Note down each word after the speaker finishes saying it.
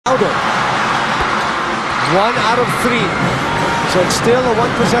Louder. 1 out of 3. So it's still a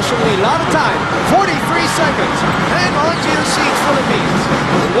 1-possession lead. A lot of time. 43 seconds. Hang on to your seats, Philippines.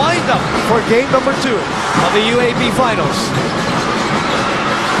 Wind up for game number 2 of the UAAP Finals.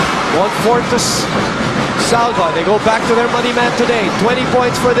 1-4 to Salva. They go back to their money man today. 20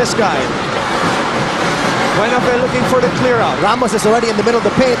 points for this guy. Buenafe looking for the clear out. Ramos is already in the middle of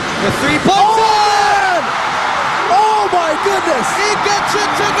the paint. The 3-point. Oh my goodness! He gets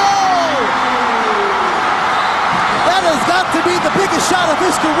it to go! That has got to be the biggest shot of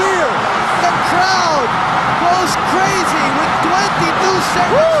his career. The crowd goes crazy with 22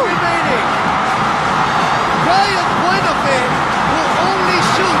 seconds remaining.